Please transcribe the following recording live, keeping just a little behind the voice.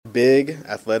Big,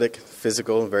 athletic,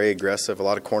 physical, very aggressive. A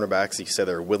lot of cornerbacks, you said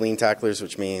they're willing tacklers,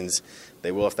 which means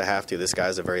they will if they have to. This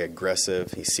guy's a very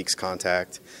aggressive. He seeks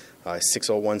contact.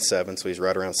 6'0", so he's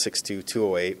right around 6'2",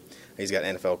 208. He's got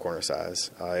NFL corner size.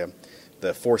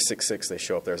 The 4.66 they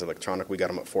show up there is electronic. We got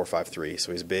him at 4.53.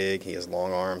 So he's big. He has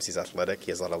long arms. He's athletic.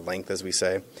 He has a lot of length, as we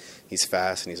say. He's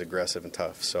fast and he's aggressive and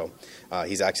tough. So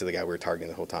he's actually the guy we were targeting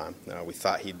the whole time. We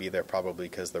thought he'd be there probably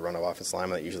because the run of offensive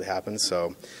lineman that usually happens.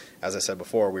 So as I said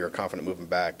before, we were confident moving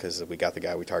back because we got the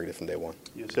guy we targeted from day one.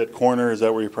 You said corner. Is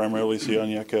that where you primarily see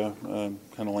Onyeka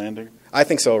kind of landing? I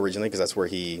think so originally because that's where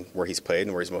he's played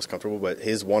and where he's most comfortable. But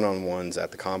his one-on-ones at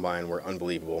the combine were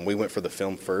unbelievable. And we went for the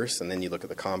film first, and then you look at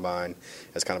the combine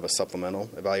as kind of a supplemental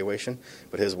evaluation.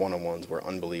 But his one-on-ones were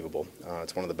unbelievable.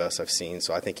 It's one of the best I've seen.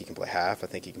 So I think he can play half. I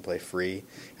think he can play free,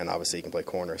 and obviously he can play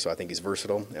corner. So I think he's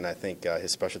versatile, and I think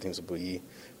his special teams will be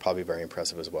probably very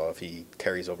impressive as well if he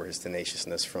carries over his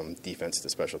tenaciousness from defense to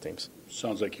special teams.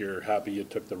 Sounds like you're happy you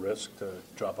took the risk to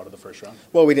drop out of the first round.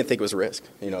 Well, we didn't think it was a risk.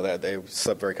 That they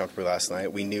slept very comfortably last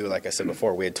night. We knew, like I said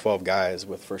before, we had 12 guys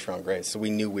with first-round grades, so we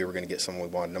knew we were going to get someone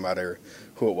we wanted, no matter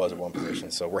who it was at one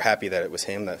position. So we're happy that it was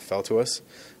him that fell to us.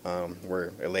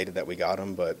 We're elated that we got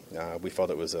him, but we felt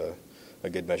it was a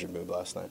good measured move last night.